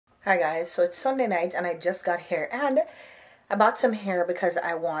Hi guys, so it's Sunday night and I just got hair and I bought some hair because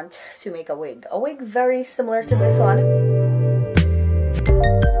I want to make a wig. A wig very similar to this one.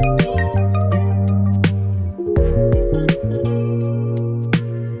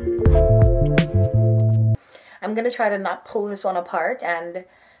 I'm gonna try to not pull this one apart and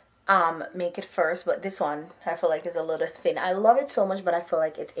make it first, but this one I feel like is a little thin. I love it so much, but I feel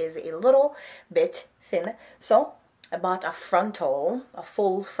like it is a little bit thin. So I bought a frontal, a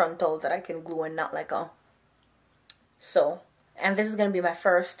full frontal that I can glue and not like a and this is gonna be my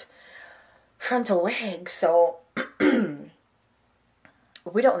first frontal wig, so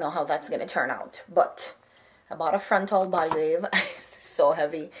we don't know how that's gonna turn out, but I bought a frontal body wave. It's so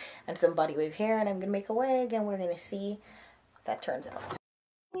heavy, and some body wave hair, and I'm gonna make a wig and we're gonna see how that turns out.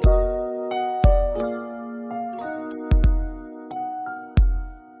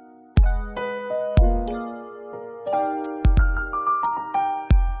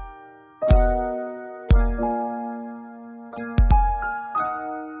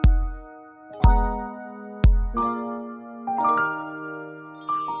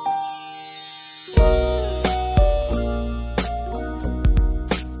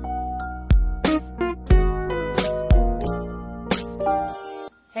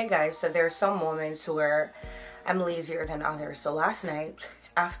 Hey guys, so there are some moments where I'm lazier than others. So last night,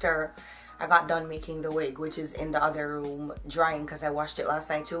 after I got done making the wig, which is in the other room drying because I washed it last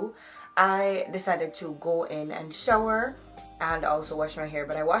night too, I decided to go in and shower and also wash my hair.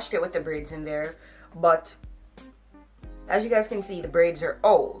 But I washed it with the braids in there, but as you guys can see, the braids are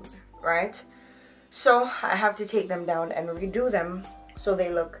old, right? So I have to take them down and redo them so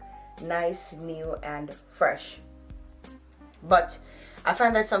they look nice, new, and fresh. But I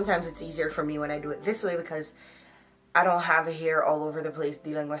find that sometimes it's easier for me when I do it this way because I don't have hair all over the place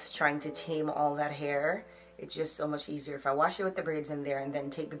dealing with trying to tame all that hair. It's just so much easier if I wash it with the braids in there and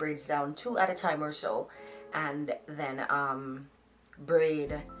then take the braids down 2 at a time or so and then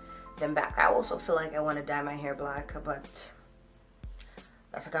braid them back. I also feel like I want to dye my hair black, but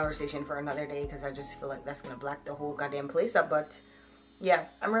that's a conversation for another day because I just feel like that's going to black the whole goddamn place up. But yeah,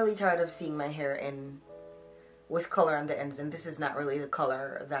 I'm really tired of seeing my hair with color on the ends, and this is not really the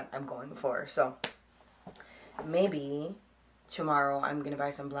color that I'm going for. So maybe tomorrow I'm gonna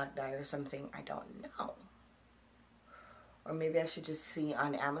buy some black dye or something. I don't know, or maybe I should just see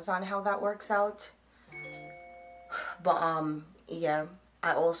on Amazon how that works out. But yeah,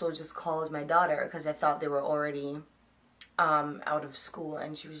 I also just called my daughter because I thought they were already out of school,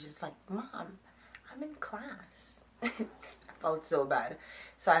 and she was just like, "Mom, I'm in class." I felt so bad,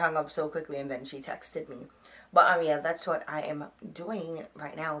 so I hung up so quickly, and then she texted me. But yeah, that's what I am doing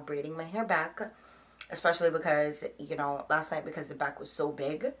right now, braiding my hair back, especially because, you know, last night because the back was so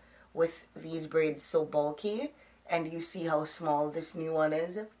big with these braids so bulky, and you see how small this new one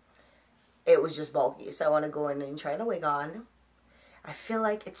is, it was just bulky. So I want to go in and try the wig on. I feel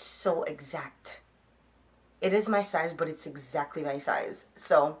like it's so exact. It is my size, but it's exactly my size.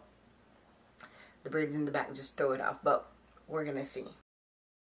 So the braids in the back just throw it off, but we're gonna see.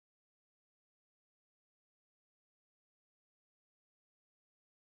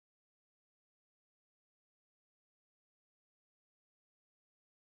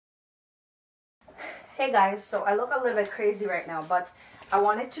 Hey guys, so I look a little bit crazy right now, but I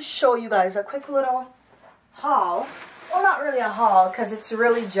wanted to show you guys a quick little haul. Well, not really a haul because it's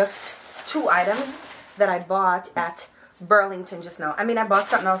really just 2 items that I bought at Burlington just now. I mean, I bought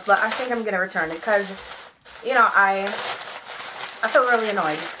something else, but I think I'm going to return it because, you know, I feel really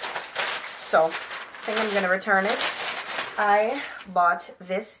annoyed. So I think I'm going to return it. I bought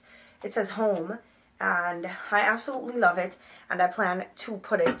this. It says home, and I absolutely love it, and I plan to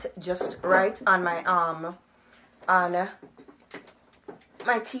put it just right on my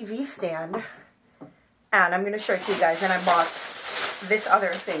TV stand, and I'm gonna show it to you guys. And I bought this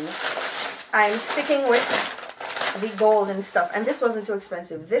other thing. I'm sticking with the gold and stuff, and this wasn't too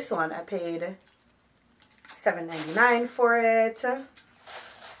expensive. This one I paid $7.99 for it. This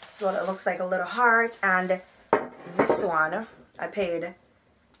is what it looks like, a little heart, and this one I paid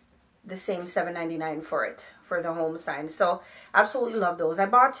the same $7.99 for it, for the home sign. So absolutely love those. I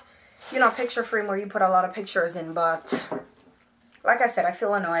bought, you know, a picture frame where you put a lot of pictures in, but like I said, I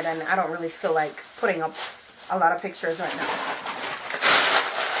feel annoyed and I don't really feel like putting up a lot of pictures right now.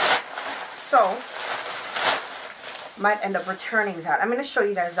 So might end up returning that. I'm going to show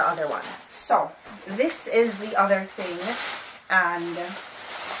you guys the other one. So this is the other thing, and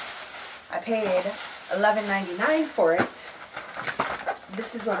I paid $11.99 for it.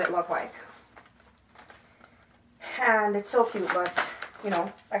 This is what it looked like, and it's so cute, but you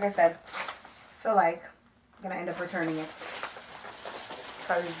know, like I said, I feel like I'm gonna end up returning it.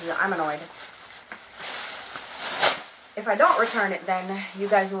 because I'm annoyed. If I don't return it, then you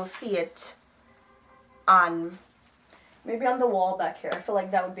guys will see it on, maybe on the wall back here. I feel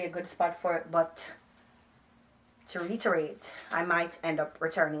like that would be a good spot for it, but to reiterate, I might end up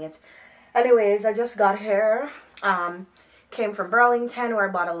returning it. Anyways, I just got here. Came from Burlington, where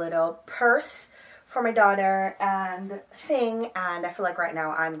I bought a little purse for my daughter and thing, and I feel like right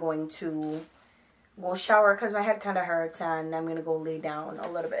now I'm going to go shower because my head kind of hurts, and I'm gonna go lay down a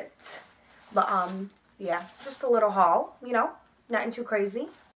little bit. But yeah, just a little haul, you know, nothing too crazy.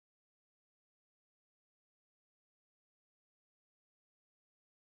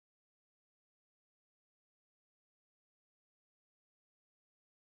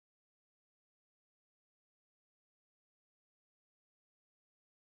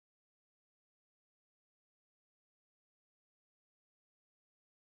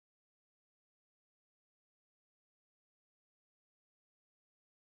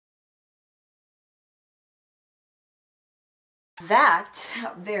 That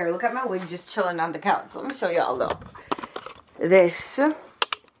there, look at my wig just chilling on the couch. Let me show y'all though. This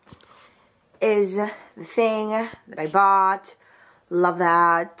is the thing that I bought. Love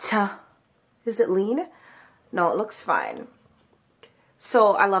that. Is it lean? No, it looks fine.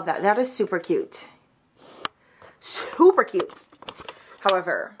 So I love that. That is super cute. Super cute.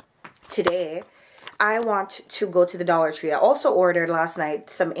 However, today I want to go to the Dollar Tree. I also ordered last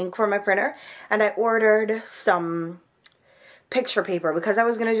night some ink for my printer, and I ordered some picture paper because I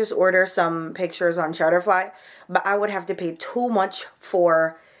was gonna just order some pictures on Shutterfly, but I would have to pay too much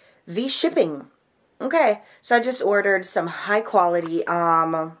for the shipping. Okay, so I just ordered some high quality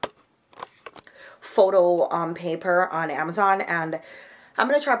photo paper on Amazon, and I'm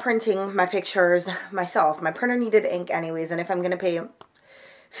gonna try printing my pictures myself. My printer needed ink anyways, and if I'm gonna pay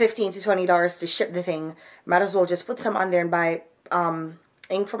 $15 to $20 to ship the thing, might as well just put some on there and buy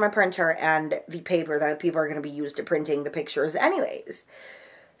ink for my printer and the paper that people are going to be used to printing the pictures anyways.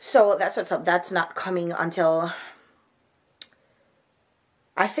 So that's what's up. That's not coming until,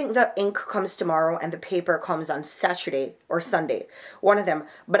 I think the ink comes tomorrow and the paper comes on Saturday or Sunday, one of them.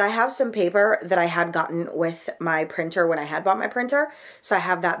 But I have some paper that I had gotten with my printer when I had bought my printer, so I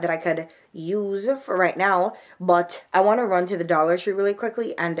have that I could use for right now. But I want to run to the Dollar Tree really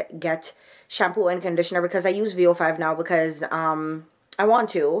quickly and get shampoo and conditioner because I use VO5 now because I want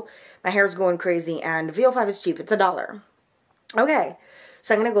to. My hair's going crazy and VO5 is cheap. It's $1. Okay,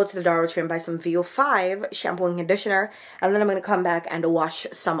 so I'm going to go to the Dollar Tree and buy some VO5 shampoo and conditioner, and then I'm going to come back and wash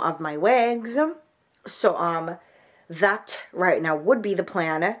some of my wigs. So that right now would be the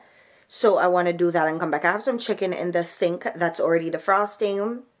plan. So I want to do that and come back. I have some chicken in the sink that's already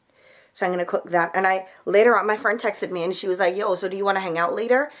defrosting. So I'm going to cook that. And later on, my friend texted me and she was like, yo, so do you want to hang out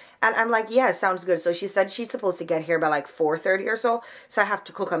later? And I'm like, yeah, sounds good. So she said she's supposed to get here by like 4:30 or so. So I have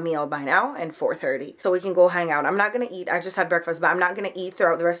to cook a meal by now and 4:30. So we can go hang out. I'm not going to eat. I just had breakfast, but I'm not going to eat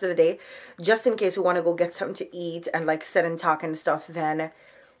throughout the rest of the day. Just in case we want to go get something to eat and like sit and talk and stuff. Then,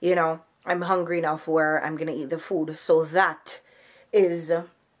 you know, I'm hungry enough where I'm going to eat the food. So that is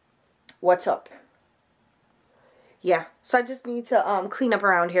what's up. Yeah, so I just need to clean up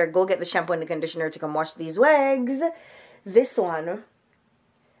around here, go get the shampoo and the conditioner to come wash these wigs. This one,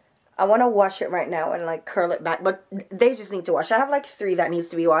 I want to wash it right now and like curl it back, but they just need to wash. I have like 3 that needs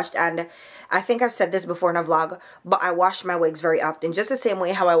to be washed, and I think I've said this before in a vlog, but I wash my wigs very often, just the same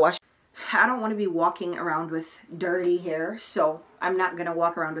way how I wash. I don't want to be walking around with dirty hair, so I'm not going to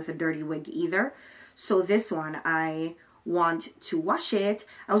walk around with a dirty wig either. So this one, I want to wash it.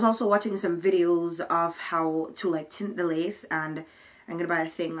 I was also watching some videos of how to like tint the lace, and I'm gonna buy a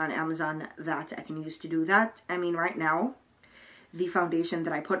thing on Amazon that I can use to do that. I mean, right now the foundation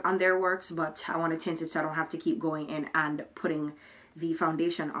that I put on there works, but I want to tint it so I don't have to keep going in and putting the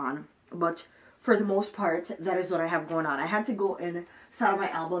foundation on. But for the most part, that is what I have going on. I had to go inside of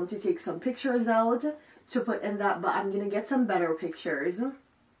my album to take some pictures out to put in that, but I'm gonna get some better pictures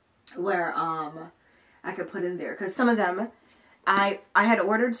where I could put in there, because some of them I had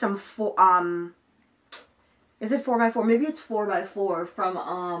ordered some is it 4x4? Maybe it's 4x4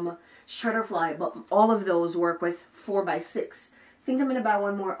 from Shutterfly, but all of those work with 4x6. I think I'm gonna buy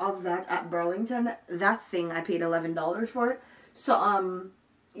one more of that at Burlington. That thing I paid $11 for it. So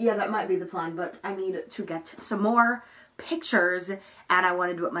yeah, that might be the plan, but I need to get some more pictures and I want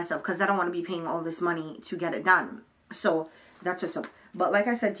to do it myself because I don't want to be paying all this money to get it done. So that's what's up. But like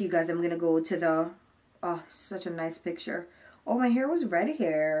I said to you guys, I'm gonna go to the oh, such a nice picture. Oh, my hair was red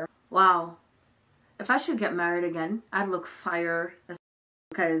hair. Wow. If I should get married again, I'd look fire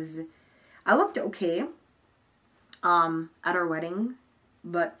because I looked okay at our wedding,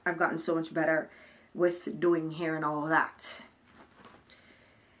 but I've gotten so much better with doing hair and all of that.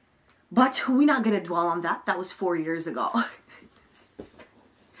 But we're not gonna dwell on that. That was 4 years ago.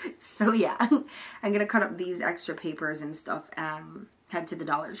 So yeah, I'm gonna cut up these extra papers and stuff and head to the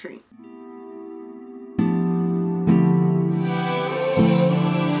Dollar Tree.